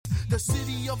the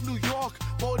city of New York,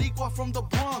 Boricua from the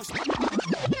Bronx.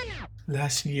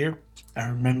 Last year, I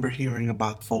remember hearing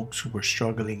about folks who were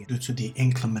struggling due to the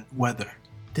inclement weather.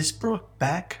 This brought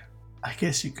back, I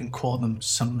guess you can call them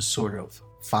some sort of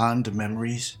fond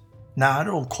memories. Now, I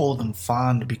don't call them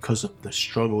fond because of the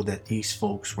struggle that these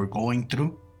folks were going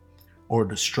through or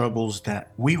the struggles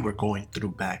that we were going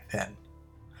through back then.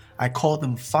 I call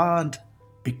them fond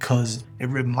because it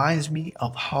reminds me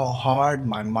of how hard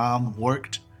my mom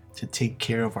worked to take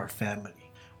care of our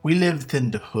family. We lived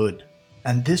in the hood,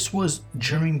 and this was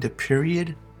during the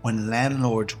period when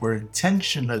landlords were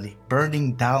intentionally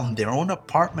burning down their own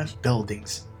apartment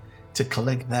buildings to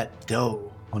collect that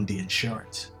dough on the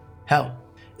insurance. Hell,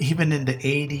 even in the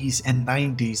 80s and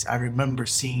 90s, I remember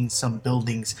seeing some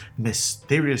buildings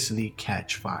mysteriously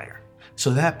catch fire.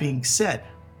 So that being said,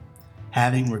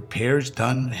 having repairs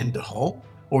done in the home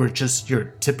or just your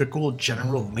typical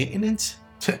general maintenance,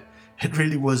 it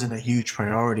really wasn't a huge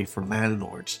priority for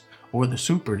landlords or the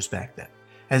supers back then.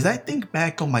 As I think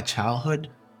back on my childhood,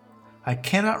 I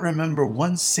cannot remember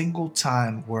one single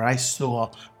time where I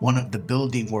saw one of the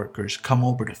building workers come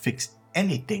over to fix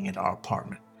anything in our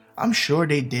apartment. I'm sure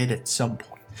they did at some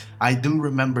point. I do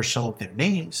remember some of their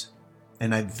names,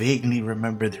 and I vaguely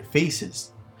remember their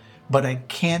faces, but I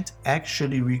can't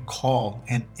actually recall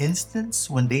an instance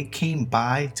when they came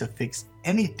by to fix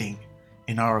anything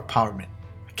in our apartment.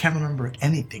 I can't remember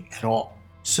anything at all.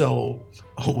 So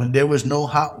when there was no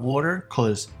hot water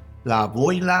because la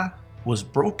boila was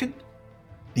broken,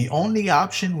 the only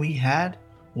option we had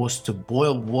was to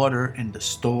boil water in the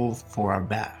stove for our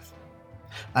bath.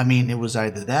 I mean, it was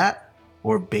either that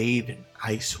or bathe in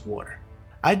ice water.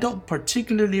 I don't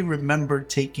particularly remember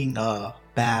taking a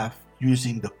bath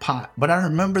using the pot, but I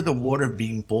remember the water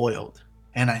being boiled,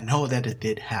 and I know that it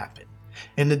did happen.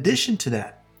 In addition to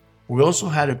that, we also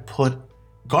had to put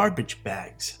garbage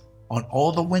bags on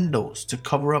all the windows to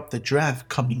cover up the draft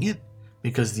coming in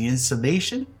because the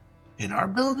insulation in our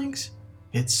buildings,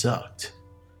 it sucked.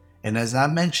 And as I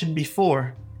mentioned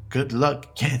before, good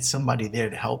luck getting somebody there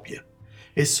to help you.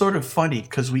 It's sort of funny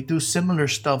because we do similar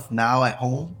stuff now at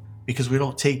home because we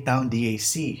don't take down the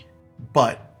AC,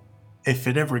 but if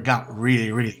it ever got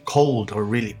really, really cold or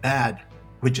really bad,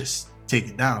 we just take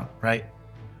it down, right?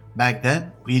 Back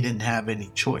then, we didn't have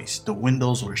any choice. The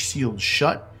windows were sealed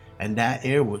shut and that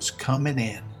air was coming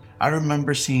in. I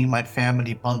remember seeing my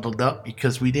family bundled up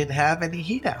because we didn't have any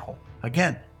heat at home.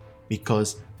 Again,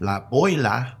 because la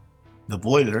boila, the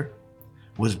boiler,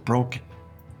 was broken.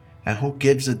 And who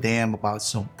gives a damn about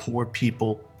some poor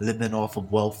people living off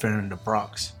of welfare in the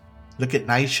Bronx? Look at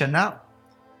Naisha now.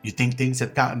 You think things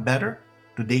have gotten better?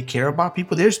 Do they care about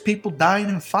people? There's people dying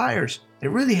in fires.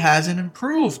 It really hasn't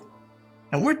improved.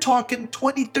 And we're talking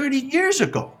 20, 30 years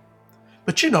ago.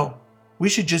 But we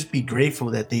should just be grateful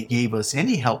that they gave us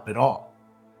any help at all.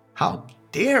 How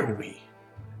dare we?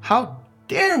 How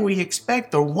dare we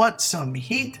expect or want some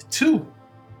heat too?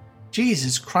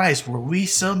 Jesus Christ, were we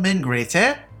some ingrates,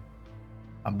 eh?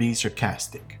 I'm being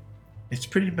sarcastic. It's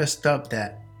pretty messed up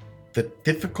that the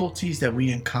difficulties that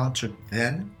we encountered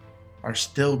then are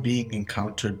still being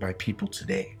encountered by people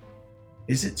today.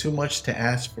 Is it too much to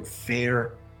ask for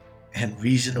fair and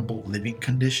reasonable living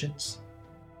conditions?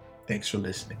 Thanks for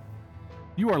listening.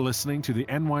 You are listening to the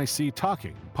NYC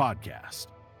Talking podcast.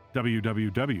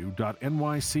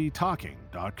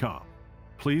 www.nyctalking.com.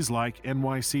 Please like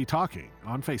NYC Talking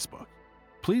on Facebook.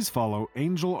 Please follow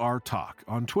Angel R Talk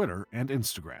on Twitter and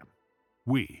Instagram.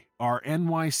 We are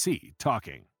NYC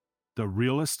Talking, the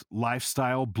realest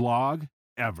lifestyle blog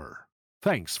ever.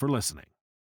 Thanks for listening.